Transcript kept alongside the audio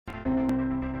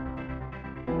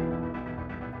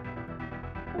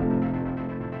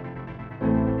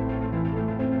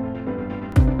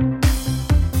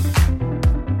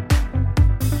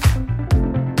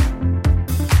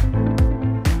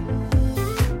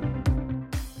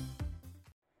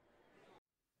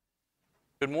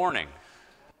Good morning.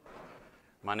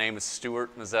 My name is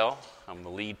Stuart Mazzell. I'm the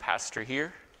lead pastor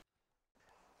here.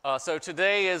 So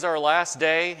today is our last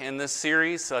day in this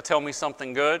series, Tell Me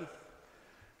Something Good.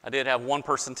 I did have one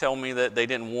person tell me that they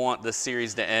didn't want this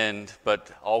series to end, but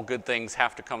all good things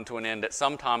have to come to an end at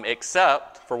some time,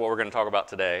 except for what we're going to talk about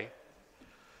today.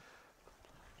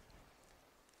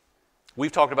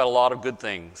 We've talked about a lot of good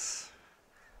things.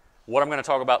 What I'm going to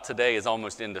talk about today is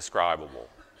almost indescribable.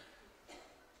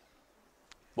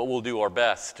 But we'll do our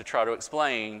best to try to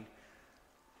explain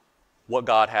what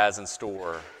God has in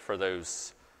store for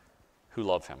those who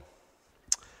love Him.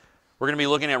 We're going to be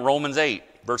looking at Romans 8,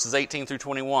 verses 18 through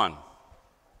 21.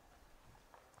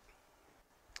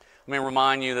 Let me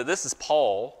remind you that this is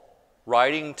Paul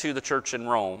writing to the church in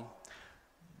Rome,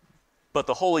 but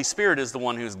the Holy Spirit is the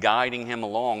one who's guiding him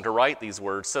along to write these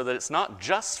words so that it's not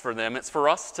just for them, it's for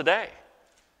us today.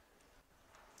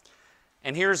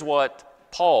 And here's what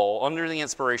Paul, under the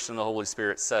inspiration of the Holy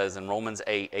Spirit, says in Romans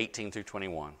 8, 18 through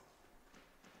 21.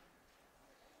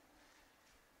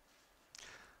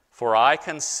 For I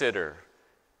consider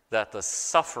that the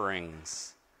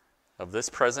sufferings of this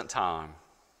present time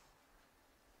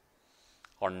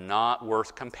are not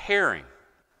worth comparing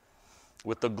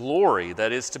with the glory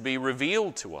that is to be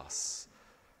revealed to us.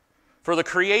 For the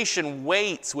creation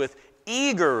waits with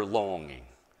eager longing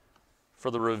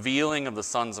for the revealing of the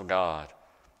sons of God.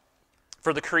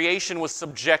 For the creation was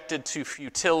subjected to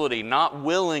futility, not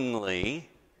willingly,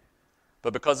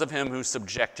 but because of Him who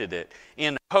subjected it,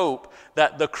 in hope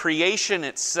that the creation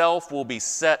itself will be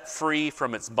set free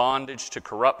from its bondage to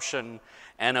corruption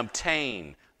and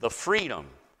obtain the freedom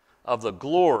of the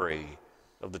glory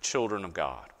of the children of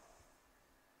God.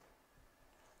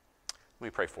 Let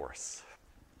me pray for us.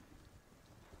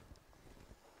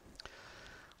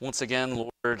 Once again,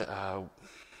 Lord,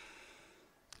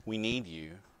 we need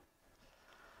You.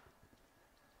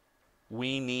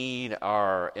 We need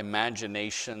our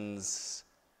imaginations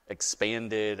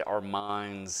expanded, our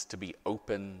minds to be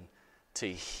open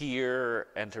to hear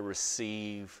and to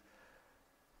receive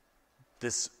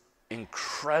this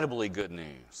incredibly good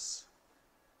news.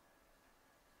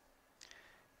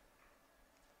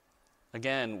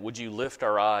 Again, would You lift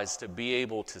our eyes to be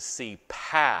able to see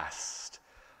past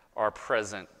our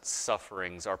present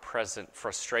sufferings, our present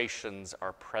frustrations,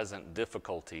 our present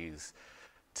difficulties,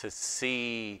 to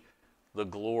see the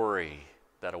glory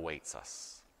that awaits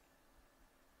us.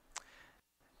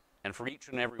 And for each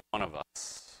and every one of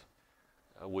us,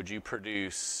 would You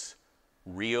produce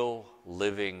real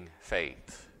living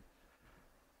faith,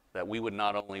 that we would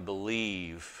not only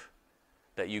believe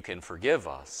that You can forgive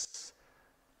us,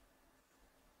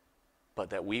 but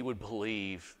that we would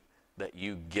believe that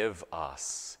You give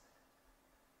us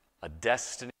a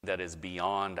destiny that is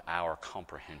beyond our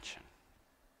comprehension.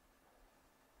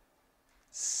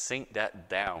 Sink that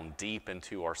down deep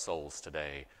into our souls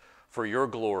today for Your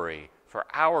glory, for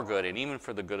our good, and even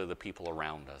for the good of the people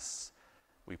around us.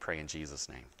 We pray in Jesus'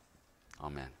 name.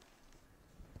 Amen.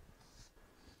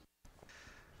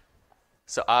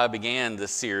 So I began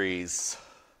this series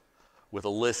with a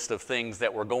list of things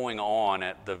that were going on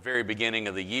at the very beginning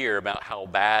of the year about how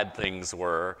bad things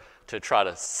were, to try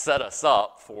to set us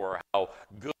up for how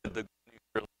good the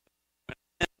good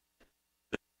news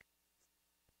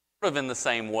sort of in the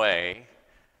same way,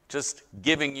 just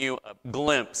giving you a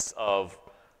glimpse of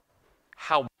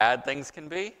how bad things can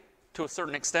be to a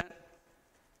certain extent.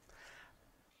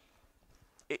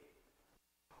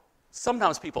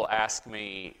 Sometimes people ask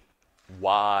me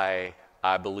why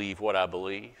I believe what I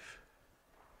believe.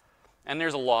 And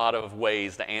there's a lot of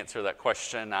ways to answer that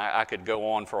question. I could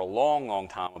go on for a long, long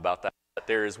time about that. But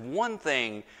there is one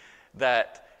thing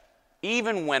that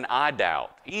even when I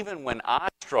doubt, even when I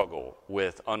struggle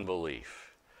with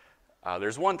unbelief,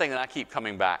 there's one thing that I keep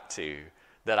coming back to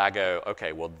that I go,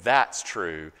 okay, well, that's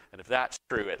true. And if that's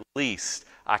true, at least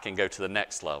I can go to the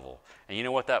next level. And you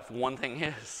know what that one thing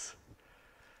is?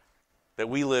 That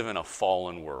we live in a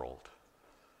fallen world.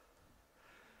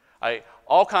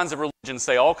 All kinds of religions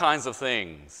say all kinds of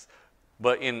things,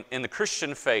 but in the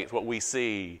Christian faith, what we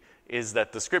see is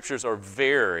that the Scriptures are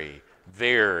very,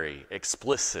 very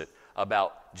explicit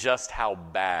about just how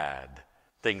bad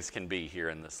things can be here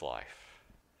in this life.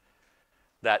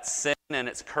 That sin and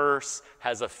its curse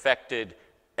has affected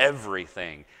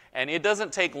everything, and it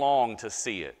doesn't take long to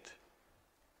see it.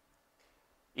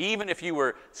 Even if you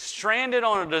were stranded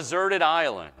on a deserted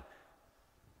island,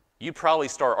 you'd probably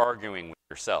start arguing with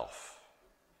yourself,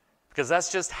 because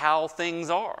that's just how things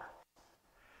are.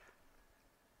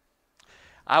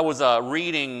 I was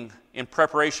reading, in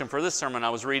preparation for this sermon, I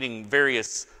was reading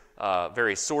various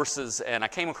sources, and I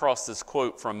came across this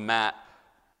quote from Matt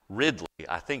Ridley,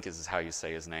 I think is how you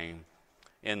say his name,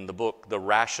 in the book The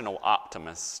Rational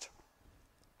Optimist.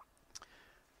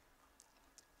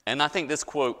 And I think this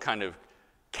quote kind of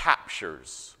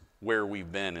captures where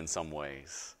we've been in some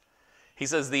ways. He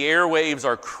says, "The airwaves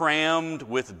are crammed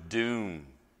with doom.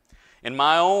 In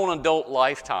my own adult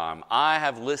lifetime, I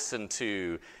have listened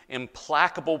to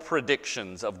implacable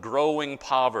predictions of growing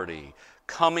poverty,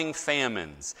 coming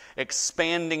famines,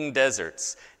 expanding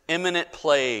deserts, imminent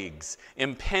plagues,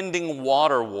 impending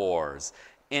water wars,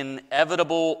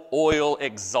 inevitable oil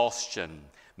exhaustion,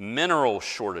 mineral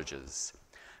shortages,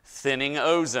 thinning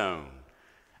ozone,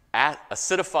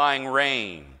 acidifying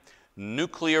rain,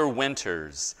 nuclear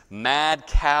winters, mad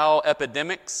cow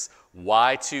epidemics,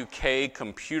 Y2K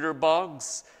computer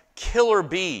bugs, killer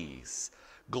bees,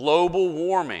 global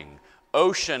warming,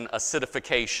 ocean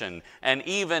acidification, and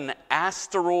even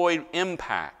asteroid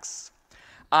impacts.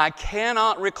 I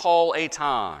cannot recall a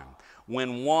time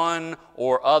when one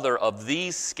or other of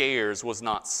these scares was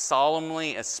not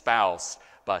solemnly espoused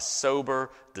by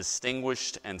sober,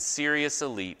 distinguished, and serious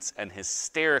elites and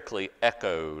hysterically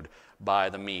echoed by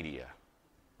the media."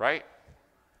 Right?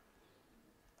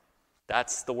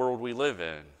 That's the world we live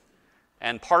in.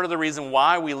 And part of the reason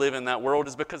why we live in that world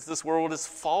is because this world is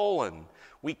fallen.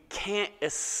 We can't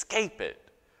escape it.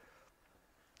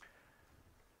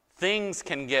 Things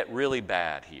can get really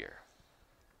bad here.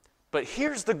 But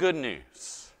here's the good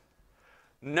news.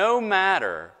 No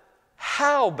matter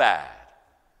how bad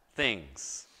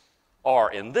things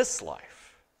are in this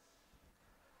life,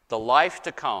 the life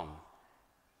to come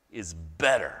is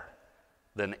better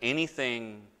than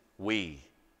anything we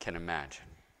can imagine.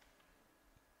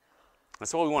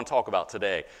 That's what we want to talk about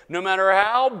today. No matter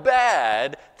how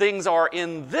bad things are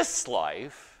in this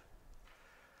life,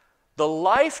 the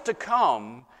life to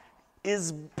come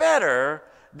is better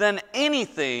than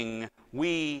anything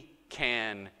we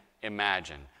can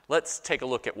imagine. Let's take a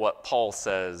look at what Paul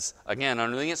says, again,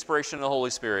 under the inspiration of the Holy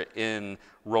Spirit in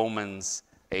Romans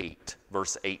 8,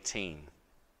 verse 18.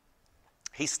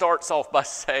 He starts off by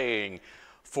saying,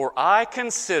 "For I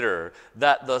consider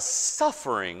that the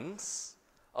sufferings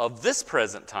of this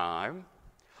present time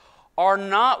are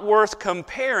not worth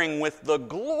comparing with the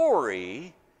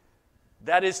glory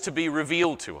that is to be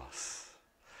revealed to us."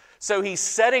 So he's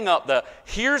setting up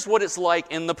here's what it's like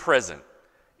in the present.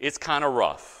 It's kind of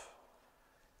rough.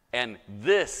 And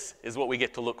this is what we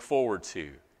get to look forward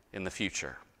to in the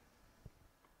future.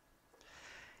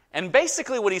 And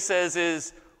basically what he says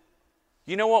is,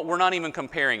 you know what? We're not even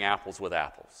comparing apples with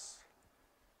apples.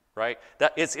 Right?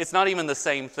 It's not even the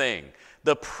same thing.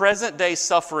 The present day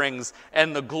sufferings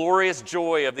and the glorious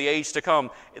joy of the age to come,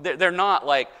 they're not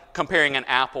like comparing an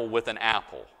apple with an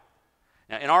apple.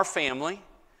 Now, in our family,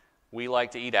 we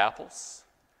like to eat apples.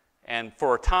 And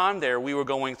for a time there, we were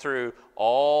going through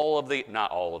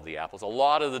not all of the apples, a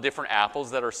lot of the different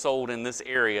apples that are sold in this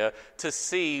area to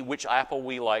see which apple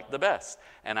we like the best.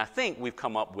 And I think we've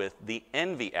come up with the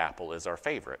Envy apple as our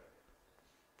favorite.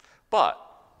 But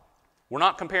we're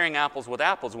not comparing apples with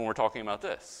apples when we're talking about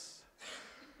this.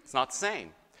 It's not the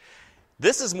same.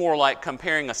 This is more like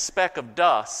comparing a speck of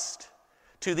dust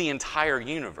to the entire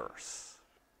universe.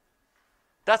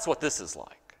 That's what this is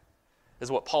like,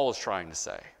 is what Paul is trying to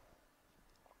say.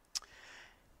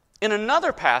 In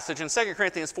another passage, in 2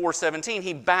 Corinthians 4:17,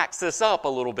 he backs this up a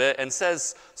little bit and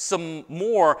says some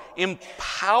more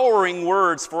empowering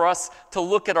words for us to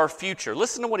look at our future.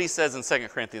 Listen to what he says in 2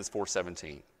 Corinthians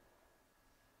 4:17.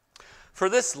 "For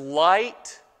this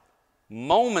light,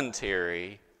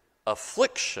 momentary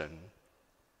affliction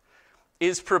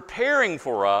is preparing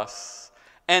for us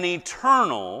an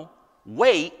eternal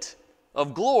weight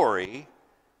of glory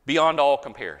beyond all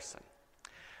comparison."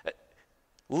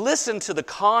 Listen to the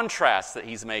contrast that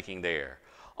he's making there.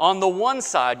 On the one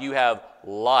side, you have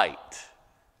light,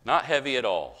 not heavy at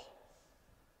all,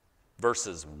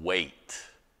 versus weight.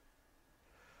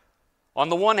 On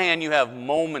the one hand, you have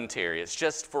momentary. It's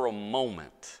just for a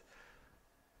moment.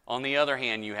 On the other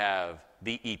hand, you have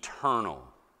the eternal.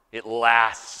 It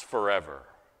lasts forever.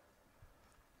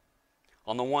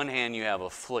 On the one hand, you have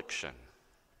affliction.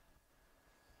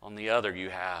 On the other, you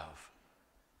have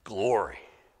glory.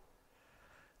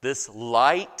 This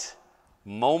light,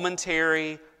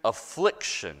 momentary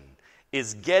affliction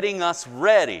is getting us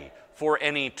ready for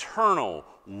an eternal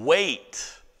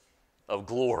weight of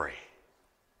glory.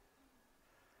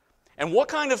 And what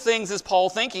kind of things is Paul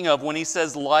thinking of when he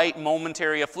says light,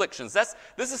 momentary afflictions? This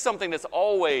is something that's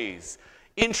always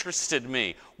interested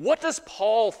me. What does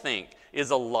Paul think is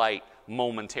a light,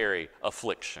 momentary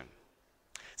affliction?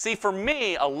 See, for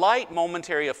me, a light,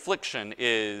 momentary affliction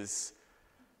is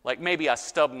like maybe I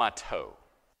stubbed my toe.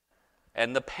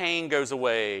 and the pain goes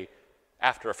away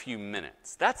after a few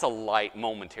minutes. That's a light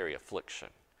momentary affliction.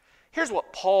 Here's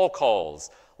what Paul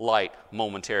calls light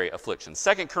momentary affliction.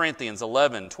 2 Corinthians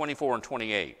 11, 24 and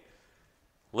 28.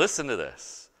 Listen to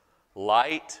this.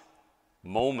 Light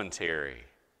momentary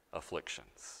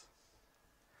afflictions.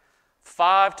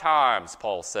 5 times,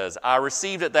 Paul says, I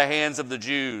received at the hands of the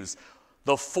Jews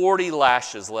the 40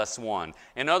 lashes less one.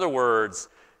 In other words,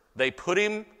 they put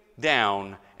him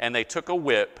down and they took a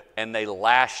whip and they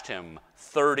lashed him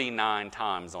 39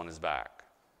 times on his back.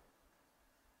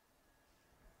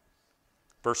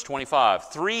 Verse 25,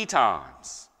 3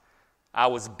 times I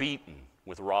was beaten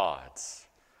with rods.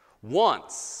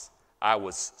 Once I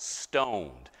was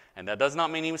stoned. And that does not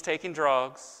mean he was taking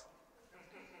drugs.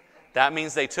 That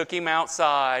means they took him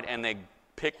outside and they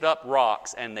picked up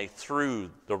rocks and they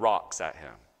threw the rocks at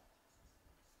him.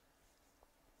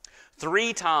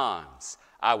 3 times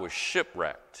I was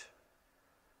shipwrecked.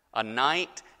 A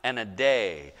night and a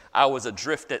day I was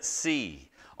adrift at sea,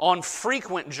 on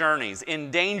frequent journeys, in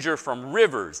danger from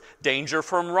rivers, danger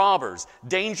from robbers,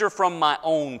 danger from my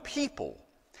own people,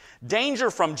 danger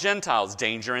from Gentiles,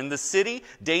 danger in the city,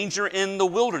 danger in the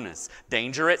wilderness,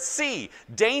 danger at sea,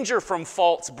 danger from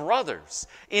false brothers,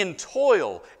 in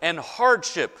toil and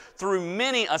hardship, through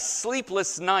many a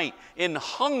sleepless night, in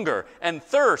hunger and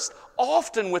thirst,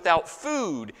 often without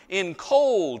food, in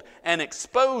cold and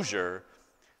exposure.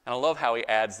 And I love how he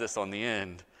adds this on the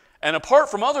end. And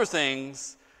apart from other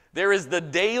things, there is the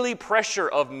daily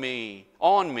pressure on me,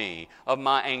 of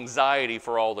my anxiety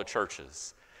for all the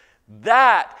churches.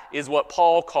 That is what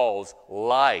Paul calls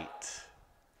light,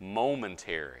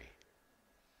 momentary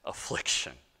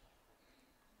affliction.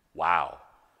 Wow.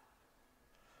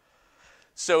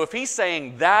 So if he's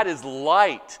saying that is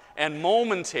light and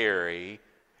momentary,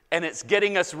 and it's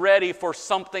getting us ready for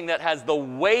something that has the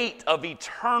weight of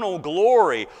eternal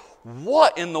glory,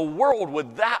 what in the world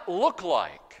would that look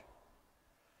like?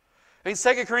 In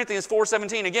 2 Corinthians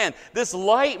 4:17, again, this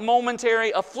light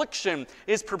momentary affliction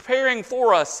is preparing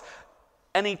for us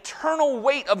an eternal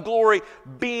weight of glory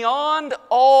beyond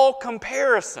all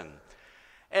comparison.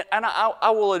 And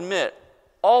I will admit,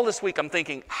 all this week I'm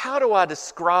thinking, how do I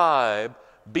describe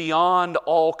beyond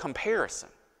all comparison?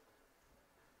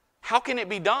 How can it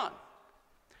be done?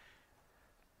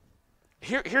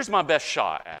 Here's my best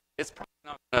shot at it. It's probably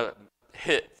not going to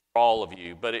hit for all of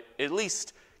you, but it at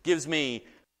least gives me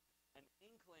an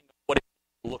inkling of what it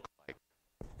will look like.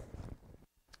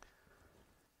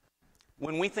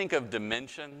 When we think of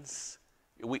dimensions,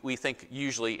 we think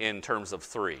usually in terms of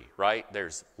 3, right?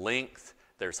 There's length,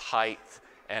 there's height,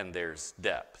 and there's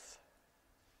depth.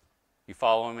 You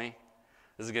following me?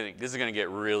 This is going to get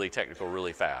really technical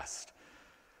really fast.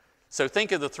 So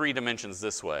think of the 3 dimensions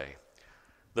this way.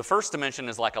 The first dimension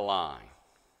is like a line.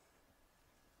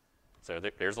 So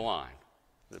there's a line.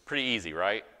 It's pretty easy,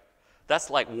 right? That's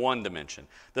like one dimension.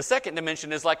 The second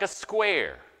dimension is like a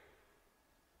square.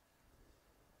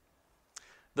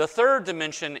 The third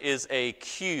dimension is a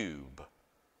cube.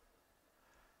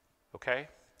 Okay?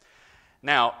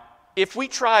 Now, if we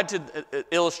tried to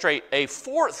illustrate a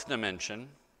fourth dimension,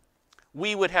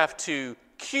 we would have to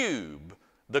cube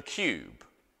the cube.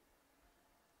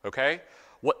 Okay?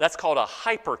 That's called a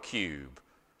hypercube,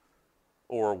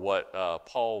 or what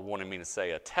Paul wanted me to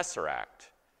say, a tesseract.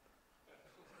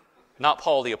 Not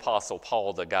Paul the Apostle,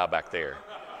 Paul the guy back there.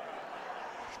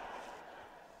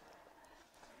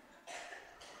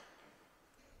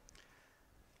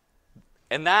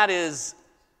 And that is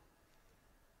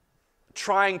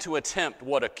trying to attempt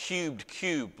what a cubed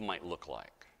cube might look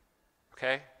like.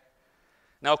 Okay?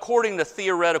 Now, according to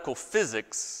theoretical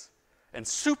physics and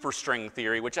superstring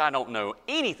theory, which I don't know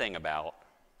anything about,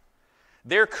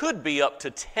 there could be up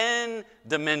to 10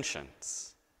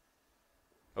 dimensions.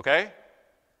 Okay?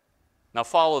 Now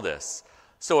follow this.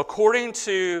 So according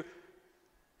to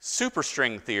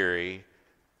superstring theory,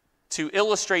 to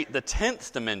illustrate the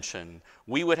 10th dimension,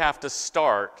 we would have to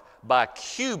start by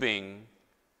cubing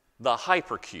the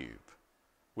hypercube,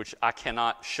 which I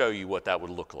cannot show you what that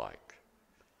would look like.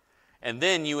 And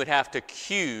then you would have to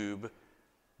cube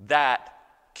that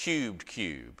cubed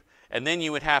cube. And then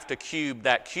you would have to cube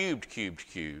that cubed cubed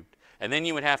cubed. And then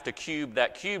you would have to cube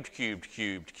that cubed cubed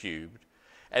cubed cubed.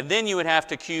 And then you would have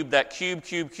to cube that cube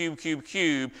cube cube cube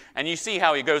cube. And you see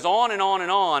how it goes on and on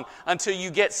and on until you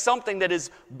get something that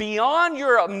is beyond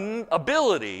your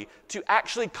ability to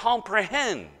actually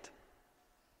comprehend.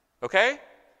 Okay?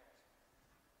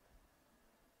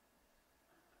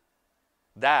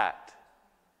 That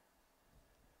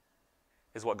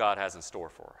is what God has in store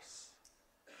for us.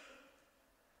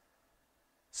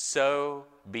 So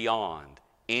beyond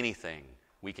anything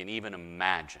we can even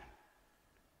imagine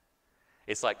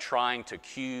It's like trying to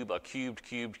cube a cubed.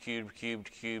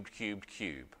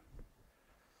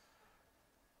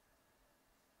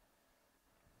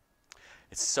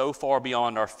 It's so far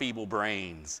beyond our feeble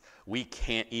brains, we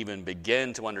can't even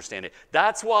begin to understand it.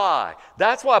 That's why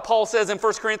Paul says in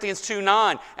 1 Corinthians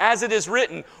 2:9, as it is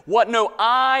written, what no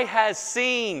eye has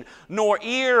seen, nor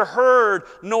ear heard,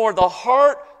 nor the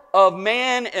heart of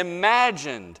man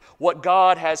imagined, what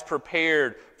God has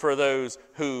prepared for those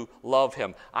who love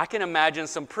him. I can imagine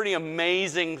some pretty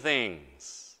amazing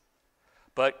things,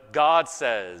 but God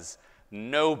says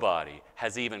nobody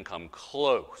has even come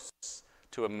close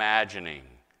to imagining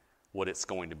what it's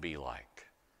going to be like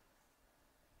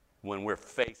when we're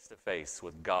face to face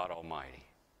with God Almighty.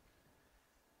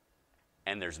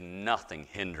 And there's nothing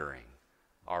hindering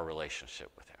our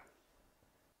relationship with him.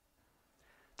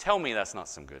 Tell me that's not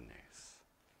some good news.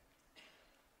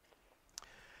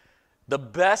 The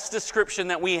best description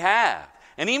that we have,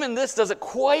 and even this doesn't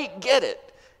quite get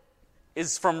it,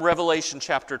 is from Revelation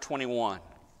chapter 21.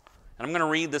 And I'm going to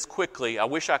read this quickly. I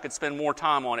wish I could spend more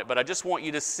time on it, but I just want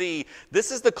you to see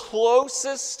this is the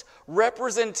closest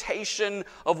representation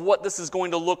of what this is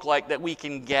going to look like that we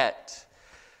can get.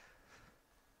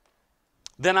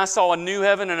 Then I saw a new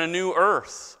heaven and a new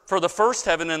earth. For the first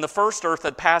heaven and the first earth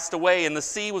had passed away, and the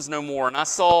sea was no more. And I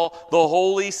saw the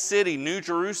holy city, New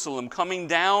Jerusalem, coming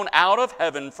down out of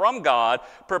heaven from God,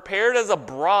 prepared as a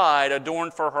bride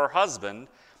adorned for her husband.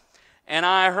 And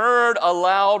I heard a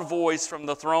loud voice from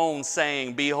the throne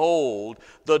saying, behold,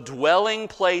 the dwelling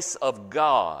place of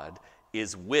God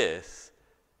is with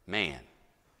man.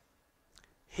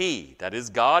 He, that is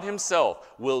God himself,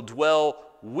 will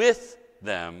dwell with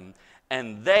them,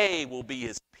 and they will be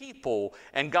his people,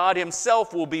 and God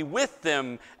himself will be with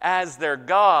them as their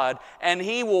God, and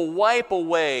he will wipe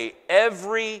away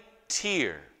every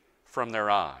tear from their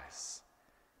eyes,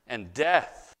 and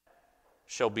death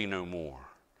shall be no more.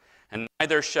 And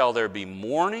neither shall there be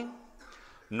mourning,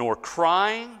 nor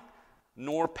crying,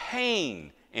 nor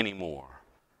pain anymore,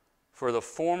 for the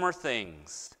former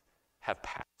things have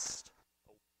passed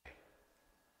away.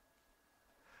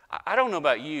 I don't know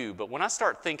about you, but when I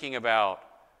start thinking about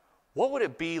what would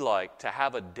it be like to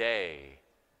have a day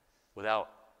without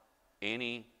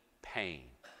any pain,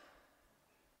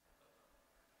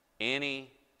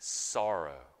 any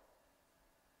sorrow,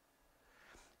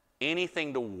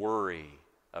 anything to worry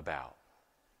about.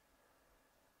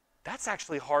 That's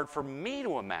actually hard for me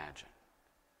to imagine.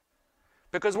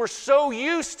 Because we're so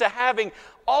used to having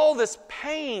all this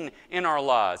pain in our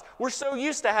lives. We're so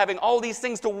used to having all these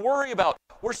things to worry about.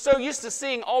 We're so used to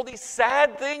seeing all these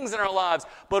sad things in our lives.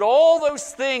 But all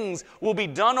those things will be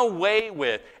done away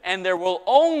with, and there will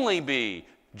only be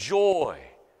joy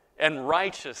and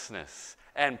righteousness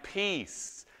and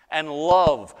peace and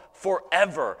love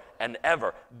forever and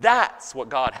ever. That's what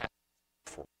God has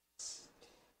for us.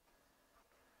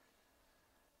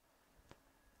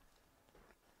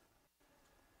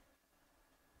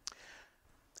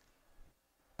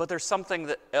 But there's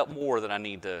something more that I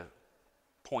need to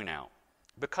point out.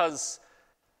 Because,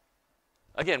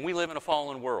 again, we live in a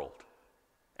fallen world.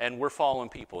 And we're fallen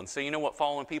people. And so you know what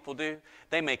fallen people do?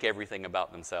 They make everything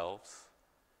about themselves.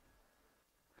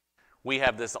 We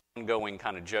have this ongoing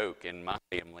kind of joke in my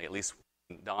family, at least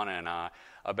Donna and I,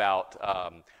 about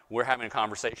we're having a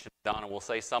conversation. Donna will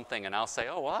say something, and I'll say,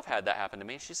 oh, well, I've had that happen to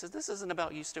me. She says, this isn't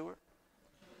about you, Stuart.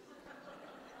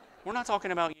 We're not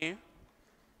talking about you.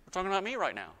 We're talking about me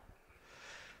right now.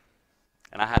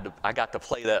 And I got to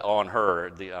play that on her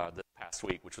this past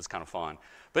week, which was kind of fun.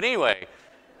 But anyway,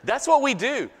 that's what we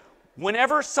do.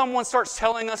 Whenever someone starts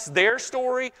telling us their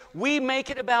story, we make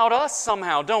it about us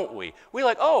somehow, don't we? We're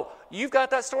like, oh, you've got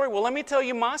that story? Well, let me tell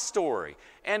you my story.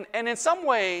 And in some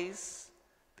ways,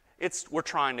 we're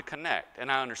trying to connect, and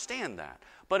I understand that.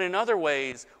 But in other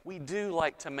ways, we do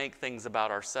like to make things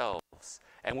about ourselves,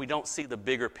 and we don't see the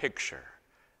bigger picture.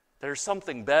 There's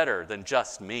something better than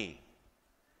just me.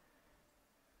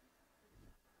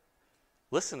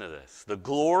 Listen to this. The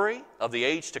glory of the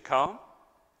age to come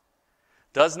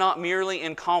does not merely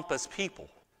encompass people.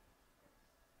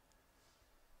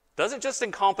 Doesn't just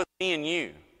encompass me and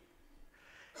you.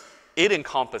 It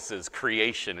encompasses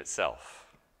creation itself.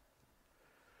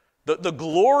 The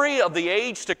glory of the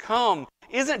age to come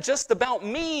isn't just about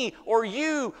me or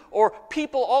you or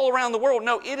people all around the world.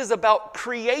 No, it is about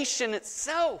creation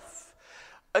itself.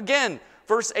 Again,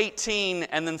 verse 18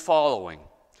 and then following.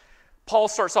 Paul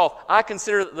starts off, I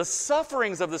consider that the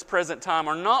sufferings of this present time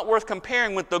are not worth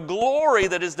comparing with the glory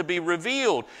that is to be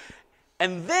revealed.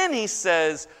 And then he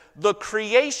says, the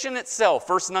creation itself,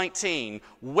 verse 19,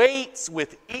 waits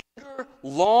with eager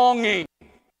longing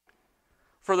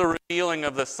for the revealing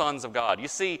of the sons of God. You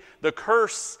see, the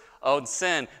curse of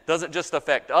sin doesn't just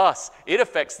affect us, it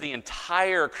affects the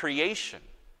entire creation.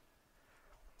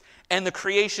 And the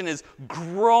creation is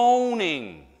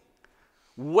groaning,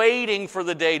 waiting for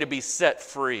the day to be set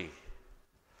free.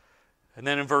 And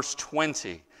then in verse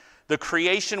 20, the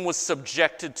creation was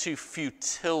subjected to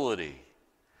futility,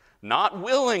 not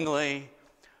willingly,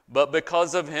 but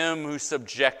because of him who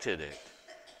subjected it.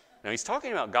 Now he's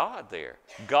talking about God there.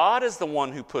 God is the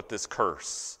one who put this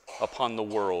curse upon the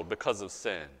world because of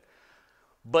sin.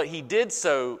 But he did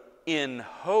so in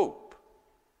hope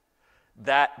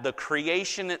that the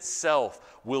creation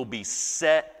itself will be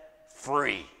set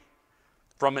free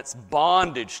from its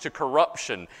bondage to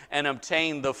corruption and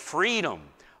obtain the freedom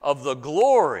of the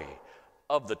glory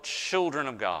of the children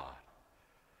of God.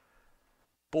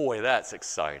 Boy, that's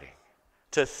exciting.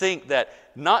 To think that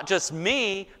not just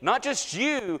me, not just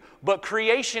you, but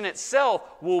creation itself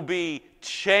will be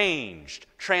changed,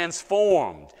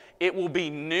 transformed. It will be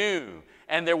new,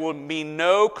 and there will be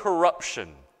no corruption.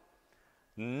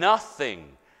 Nothing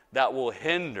that will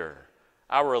hinder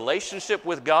our relationship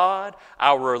with God,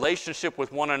 our relationship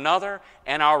with one another,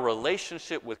 and our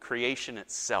relationship with creation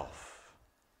itself.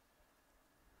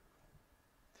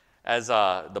 As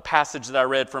the passage that I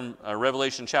read from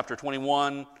Revelation chapter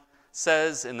 21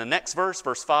 says in the next verse,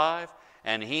 verse 5,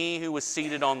 and he who was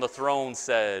seated on the throne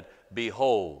said,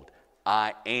 behold,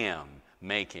 I am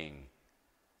making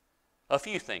a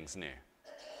few things new.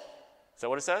 Is that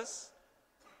what it says?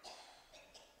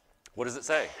 What does it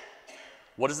say?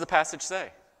 What does the passage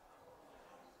say?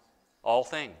 All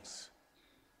things.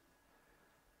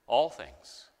 All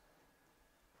things.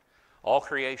 All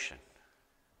creation.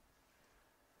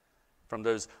 From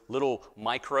those little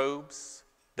microbes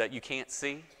that you can't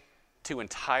see to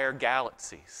entire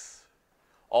galaxies.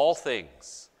 All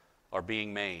things are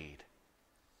being made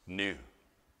new.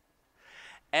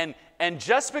 And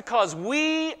just because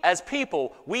we as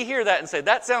people, we hear that and say,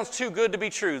 that sounds too good to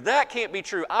be true. That can't be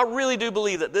true. I really do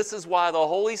believe that this is why the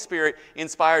Holy Spirit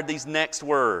inspired these next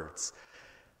words.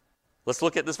 Let's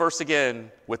look at this verse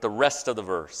again with the rest of the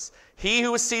verse. He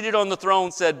who was seated on the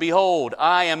throne said, behold,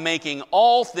 I am making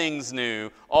all things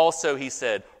new. Also he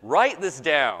said, write this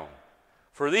down,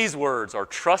 for these words are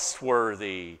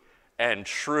trustworthy and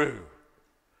true.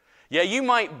 Yeah, you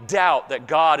might doubt that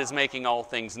God is making all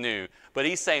things new, but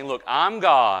he's saying, look, I'm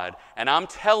God, and I'm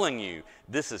telling you,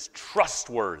 this is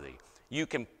trustworthy. You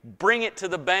can bring it to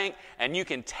the bank, and you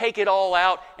can take it all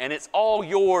out, and it's all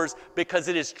yours because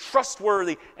it is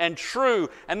trustworthy and true.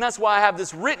 And that's why I have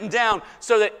this written down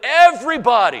so that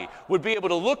everybody would be able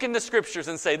to look in the Scriptures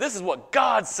and say, this is what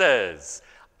God says.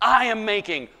 I am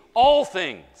making all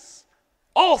things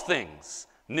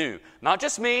new. Not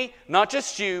just me, not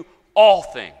just you, all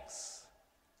things.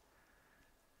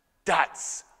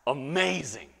 That's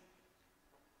amazing.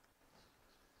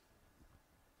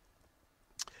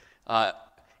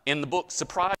 In the book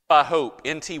Surprised by Hope,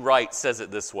 N.T. Wright says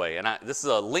it this way, and this is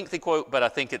a lengthy quote, but I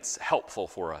think it's helpful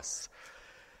for us.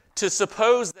 To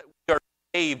suppose that we are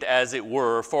saved, as it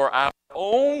were, for our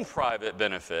own private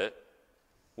benefit,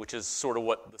 which is sort of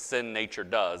what the sin nature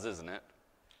does, isn't it?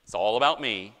 It's all about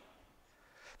me.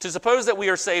 To suppose that we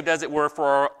are saved, as it were, for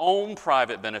our own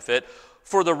private benefit,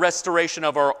 for the restoration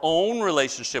of our own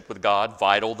relationship with God,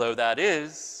 vital though that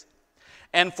is,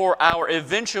 and for our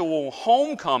eventual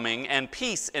homecoming and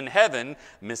peace in heaven,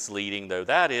 misleading though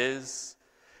that is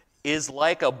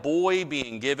like a boy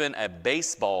being given a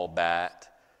baseball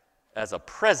bat as a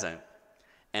present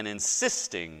and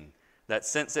insisting that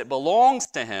since it belongs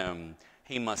to him,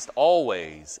 he must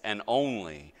always and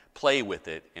only play with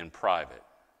it in private.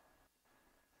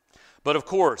 But of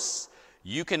course,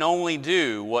 you can only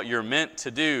do what you're meant to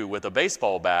do with a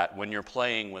baseball bat when you're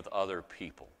playing with other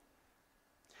people.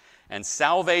 And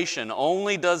salvation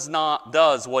only does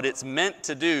what it's meant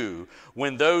to do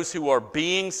when those who are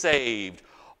being saved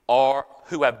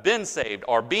who have been saved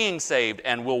are being saved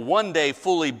and will one day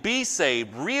fully be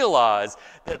saved realize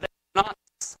that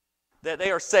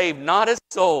they are saved not as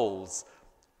souls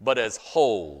but as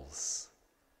wholes.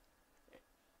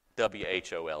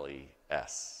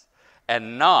 W-H-O-L-E-S.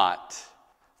 And not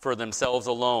for themselves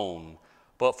alone,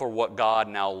 but for what God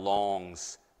now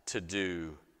longs to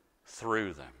do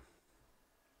through them.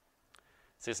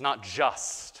 See, it's not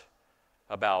just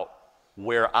about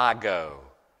where I go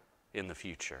in the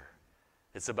future.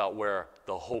 It's about where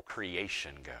the whole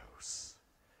creation goes.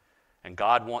 And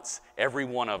God wants every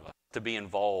one of us to be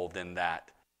involved in that,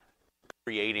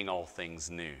 creating all things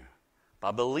new,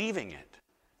 by believing it,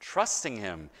 trusting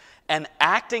Him, and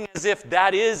acting as if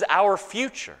that is our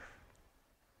future.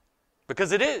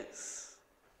 Because it is.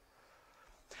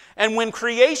 And when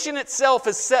creation itself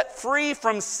is set free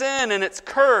from sin and its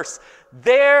curse,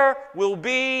 there will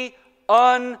be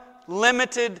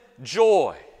unlimited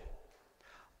joy.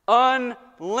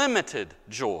 Unlimited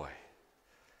joy.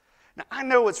 Now, I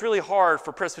know it's really hard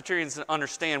for Presbyterians to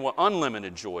understand what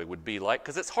unlimited joy would be like,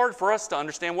 because it's hard for us to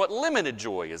understand what limited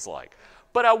joy is like.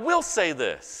 But I will say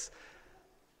this: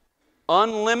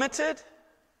 unlimited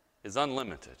is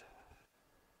unlimited.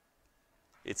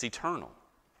 It's eternal.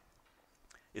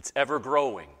 It's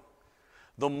ever-growing.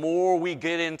 The more we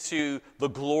get into the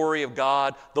glory of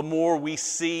God, the more we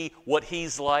see what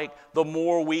He's like, the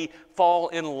more we fall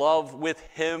in love with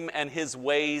Him and His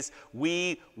ways,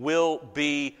 we will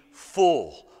be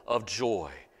full of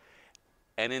joy.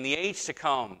 And in the age to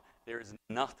come, there is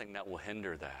nothing that will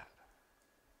hinder that.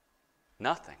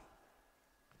 Nothing.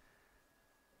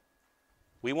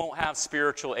 We won't have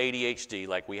spiritual ADHD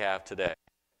like we have today.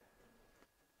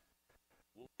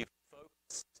 We'll be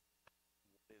focused on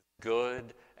what is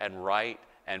good and right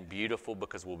and beautiful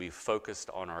because we'll be focused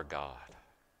on our God.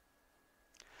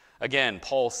 Again,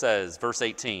 Paul says, verse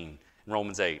 18 in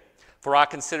Romans 8, "For I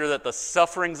consider that the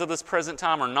sufferings of this present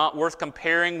time are not worth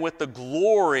comparing with the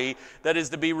glory that is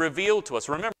to be revealed to us."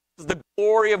 Remember, this is the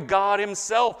glory of God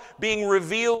Himself being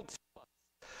revealed to us.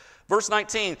 Verse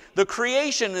 19, "The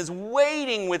creation is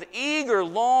waiting with eager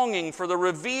longing for the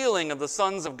revealing of the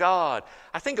sons of God."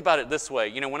 I think about it this way.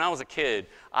 You know, when I was a kid,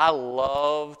 I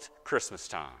loved Christmas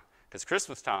time, because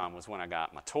Christmas time was when I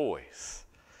got my toys.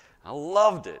 I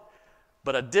loved it,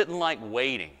 but I didn't like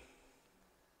waiting.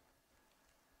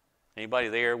 Anybody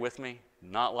there with me?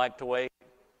 Not like to wait?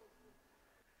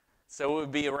 So it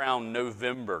would be around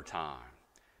November time.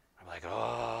 I'm like,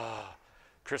 oh,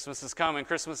 Christmas is coming,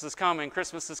 Christmas is coming,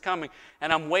 Christmas is coming.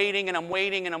 And I'm waiting, and I'm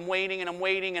waiting, and I'm waiting, and I'm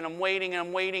waiting, and I'm waiting, and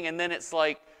I'm waiting, and then it's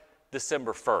like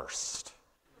December 1st.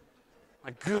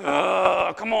 Like,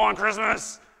 come on,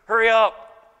 Christmas, hurry up.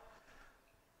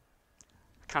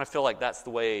 I kind of feel like that's the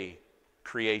way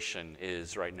creation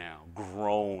is right now,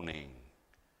 groaning.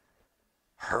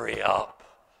 Hurry up.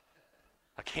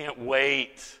 I can't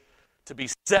wait to be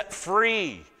set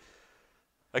free.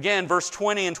 Again, verse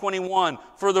 20 and 21,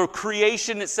 "For the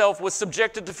creation itself was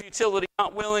subjected to futility,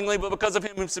 not willingly, but because of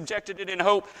Him who subjected it in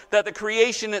hope that the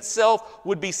creation itself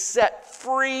would be set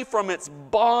free from its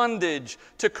bondage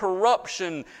to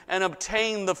corruption and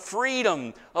obtain the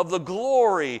freedom of the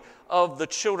glory of the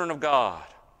children of God."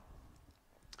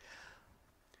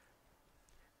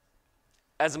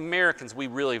 As Americans, we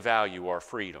really value our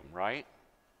freedom, right?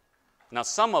 Now,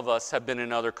 some of us have been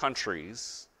in other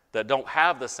countries that don't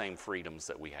have the same freedoms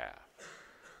that we have.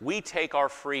 We take our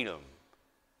freedom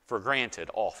for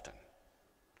granted often.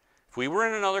 If we were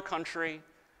in another country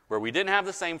where we didn't have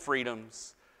the same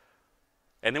freedoms,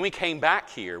 and then we came back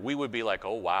here, we would be like,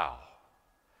 oh, wow,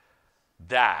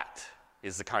 that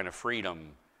is the kind of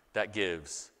freedom that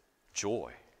gives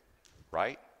joy,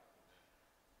 right?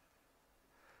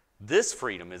 This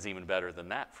freedom is even better than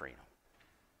that freedom.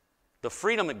 The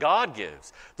freedom that God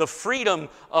gives, the freedom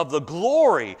of the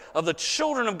glory of the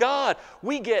children of God.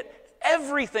 We get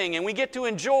everything, and we get to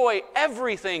enjoy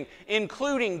everything,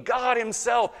 including God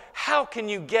Himself. How can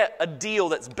you get a deal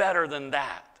that's better than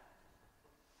that?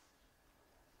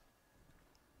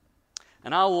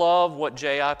 And I love what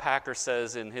J.I. Packer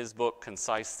says in his book,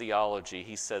 Concise Theology.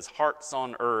 He says, "Hearts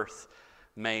on earth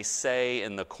may say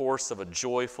in the course of a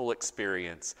joyful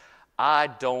experience, 'I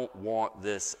don't want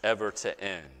this ever to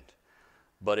end,'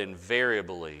 but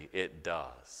invariably it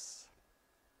does.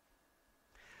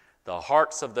 The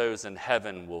hearts of those in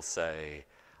heaven will say,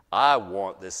 'I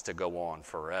want this to go on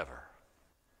forever,'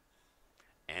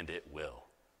 and it will."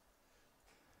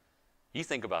 You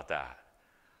think about that.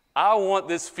 I want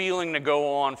this feeling to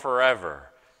go on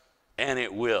forever, and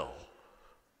it will.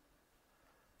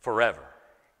 Forever.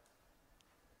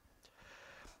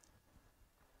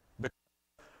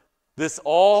 This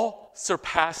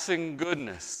all-surpassing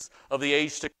goodness of the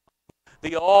age to come,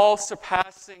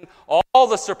 all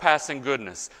the surpassing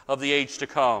goodness of the age to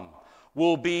come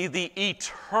will be the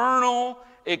eternal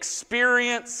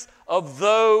experience of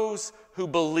those who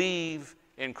believe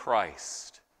in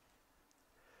Christ.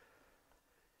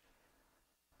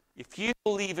 If you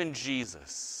believe in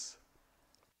Jesus,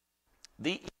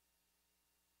 the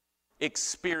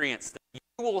experience that you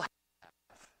will have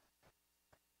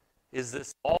is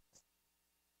this all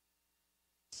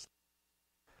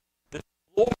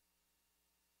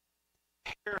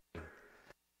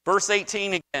Verse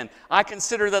 18 again, "I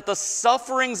consider that the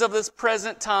sufferings of this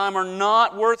present time are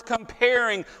not worth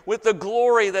comparing with the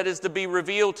glory that is to be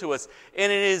revealed to us.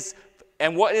 And it is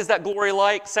And what is that glory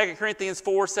like? 2 Corinthians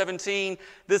 4:17.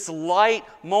 This light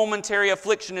momentary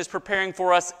affliction is preparing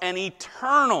for us an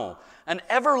eternal, an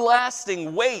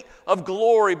everlasting weight of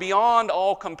glory beyond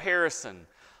all comparison.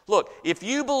 Look, if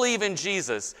you believe in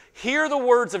Jesus, hear the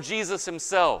words of Jesus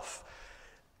himself.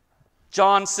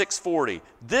 John 6:40.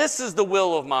 This is the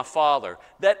will of my Father,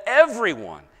 that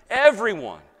everyone,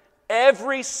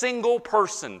 every single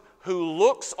person who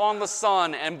looks on the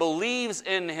Son and believes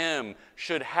in him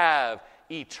should have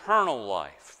eternal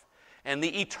life. And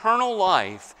the eternal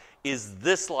life is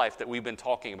this life that we've been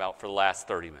talking about for the last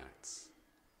 30 minutes.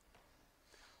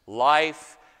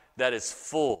 Life that is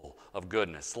full of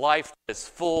goodness, life that is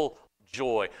full of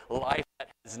joy, life that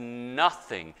has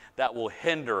nothing that will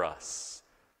hinder us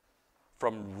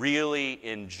from really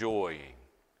enjoying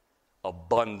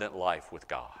abundant life with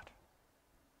God.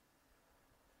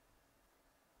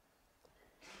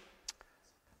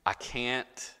 I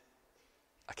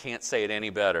can't say it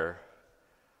any better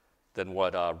than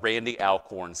what Randy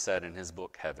Alcorn said in his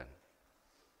book, Heaven.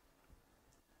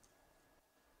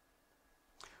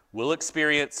 We'll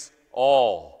experience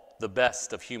all the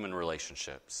best of human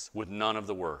relationships with none of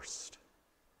the worst.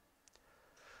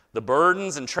 The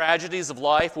burdens and tragedies of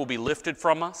life will be lifted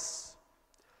from us.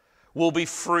 We'll be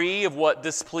free of what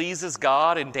displeases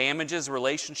God and damages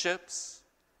relationships.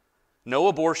 No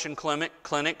abortion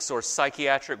clinics or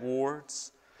psychiatric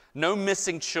wards. No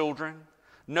missing children.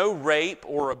 No rape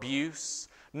or abuse.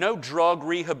 No drug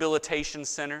rehabilitation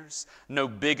centers. No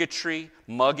bigotry,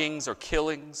 muggings, or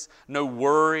killings. No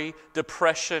worry,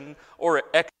 depression, or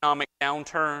economic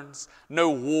downturns. No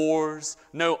wars.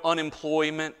 No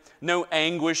unemployment. No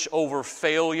anguish over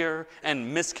failure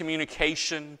and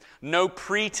miscommunication. No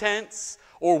pretense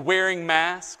or wearing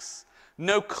masks.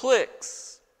 No cliques.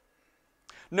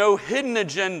 No hidden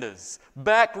agendas,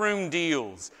 backroom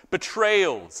deals,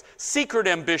 betrayals, secret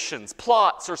ambitions,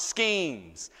 plots, or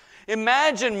schemes.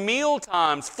 Imagine meal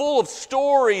times full of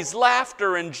stories,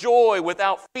 laughter, and joy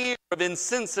without fear of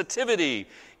insensitivity,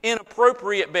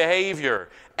 inappropriate behavior,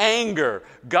 anger,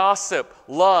 gossip,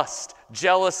 lust,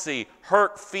 jealousy,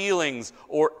 hurt feelings,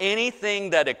 or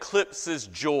anything that eclipses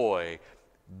joy.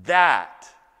 That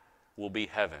will be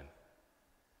heaven.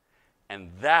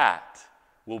 And that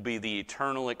will be the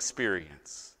eternal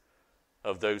experience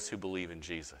of those who believe in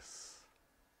Jesus.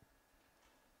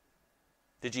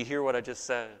 Did you hear what I just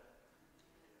said?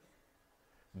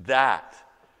 That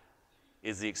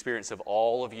is the experience of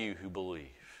all of you who believe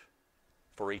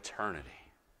for eternity.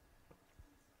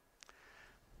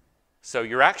 So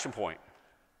your action point,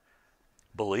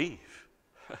 believe.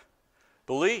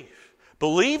 Believe.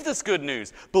 Believe this good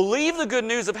news. Believe the good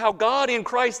news of how God in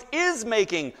Christ is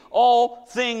making all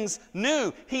things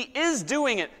new. He is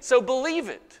doing it, so believe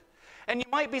it. And you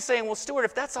might be saying, well, Stuart,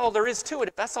 if that's all there is to it,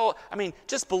 if that's all,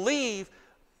 just believe,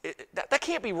 that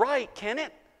can't be right, can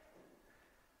it?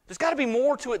 There's got to be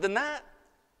more to it than that.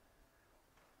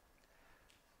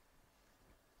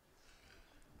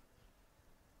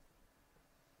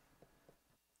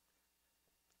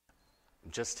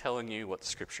 I'm just telling you what the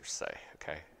Scriptures say,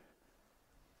 okay?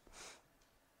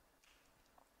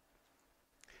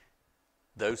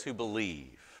 Those who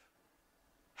believe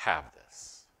have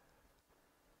this.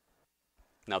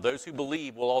 Now, those who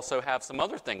believe will also have some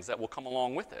other things that will come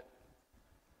along with it.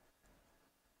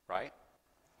 Right?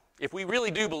 If we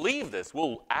really do believe this,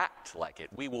 we'll act like it.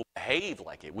 We will behave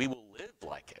like it. We will live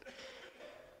like it.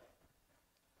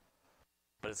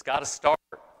 But it's got to start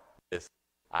with,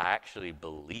 I actually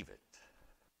believe it.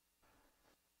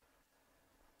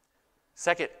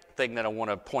 Second thing that I want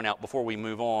to point out before we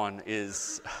move on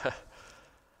is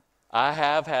I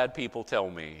have had people tell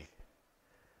me,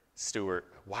 Stuart,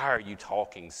 why are you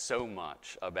talking so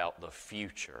much about the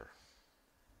future?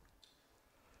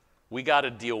 We got to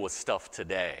deal with stuff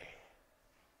today.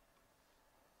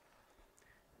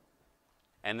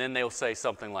 And then they'll say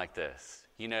something like this,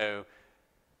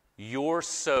 you're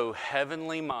so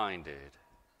heavenly minded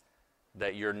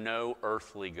that you're no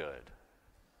earthly good.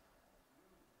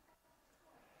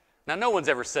 Now, no one's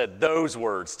ever said those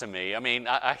words to me.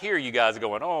 I hear you guys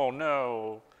going, oh,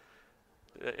 no.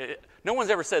 No one's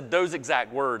ever said those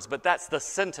exact words, but that's the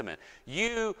sentiment.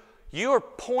 You are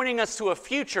pointing us to a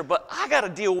future, but I got to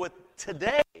deal with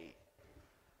today.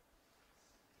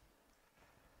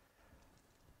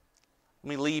 Let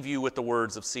me leave you with the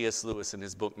words of C.S. Lewis in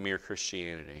his book, Mere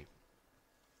Christianity.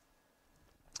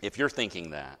 If you're thinking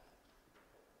that,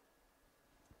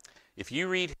 if you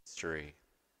read history,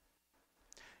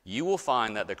 you will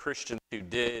find that the Christians who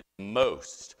did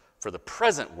most for the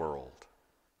present world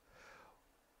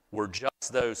were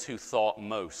just those who thought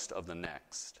most of the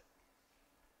next.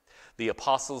 the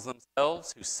apostles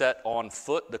themselves who set on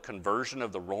foot the conversion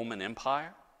of the Roman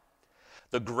Empire,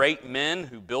 the great men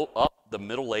who built up the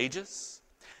Middle Ages,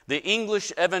 the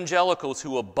English evangelicals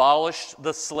who abolished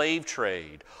the slave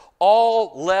trade,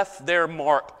 all left their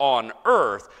mark on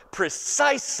earth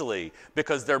precisely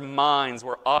because their minds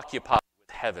were occupied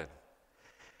with heaven.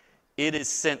 It is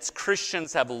since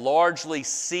Christians have largely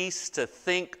ceased to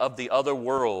think of the other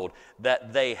world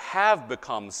that they have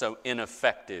become so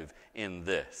ineffective in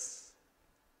this.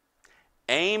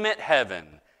 Aim at heaven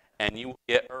and you will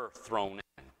get earth thrown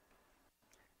in.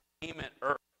 Aim at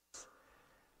earth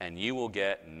and you will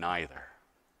get neither.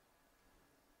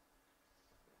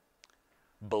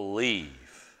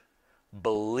 Believe.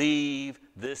 Believe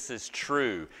this is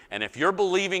true. And if you're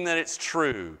believing that it's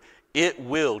true, it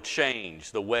will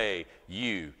change the way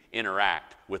you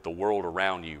interact with the world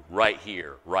around you right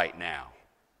here, right now.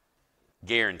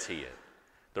 Guarantee it.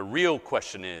 The real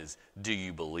question is, do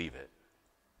you believe it?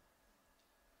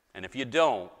 And if you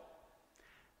don't,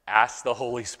 ask the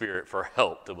Holy Spirit for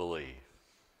help to believe.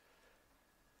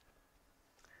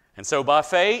 And so by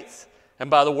faith and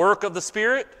by the work of the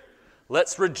Spirit,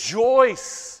 let's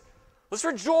rejoice. Let's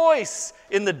rejoice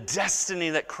in the destiny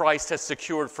that Christ has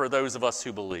secured for those of us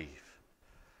who believe.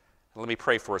 Let me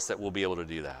pray for us that we'll be able to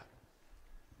do that.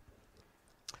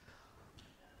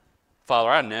 Father,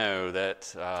 I know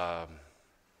that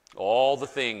all the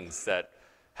things that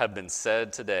have been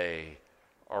said today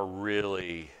are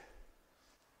really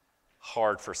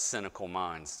hard for cynical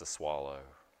minds to swallow.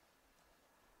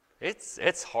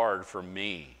 It's hard for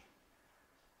me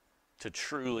to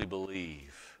truly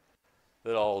believe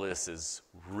that all this is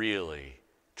really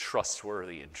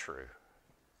trustworthy and true.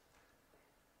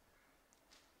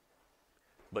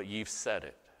 But you've said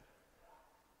it.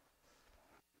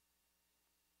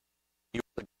 You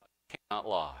are the God who cannot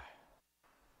lie.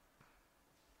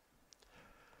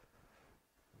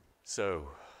 So,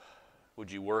 would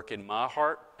you work in my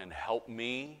heart and help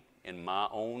me in my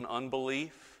own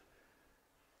unbelief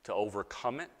to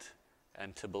overcome it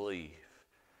and to believe?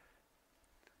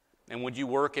 And would you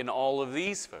work in all of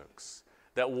these folks,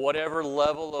 that whatever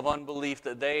level of unbelief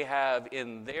that they have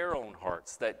in their own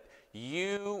hearts, that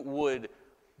you would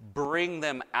bring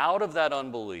them out of that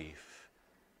unbelief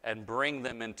and bring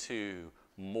them into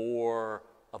more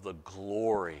of the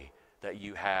glory that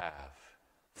you have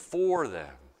for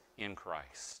them in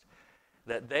Christ.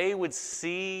 That they would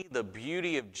see the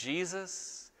beauty of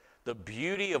Jesus, the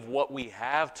beauty of what we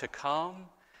have to come,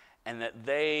 and that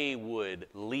they would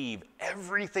leave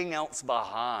everything else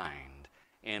behind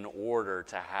in order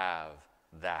to have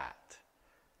that,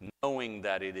 knowing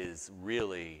that it is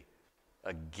really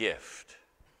a gift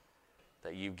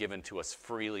that you've given to us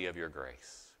freely of your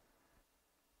grace.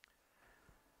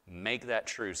 Make that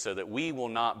true so that we will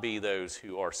not be those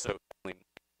who are so heavenly,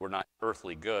 we're not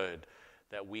earthly good,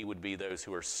 that we would be those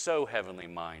who are so heavenly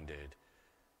minded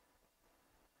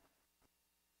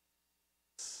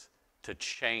to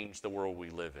change the world we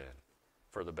live in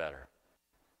for the better.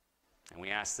 And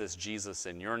we ask this, Jesus,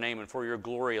 in your name and for your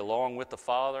glory, along with the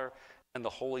Father and the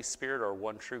Holy Spirit, our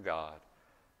one true God.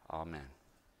 Amen.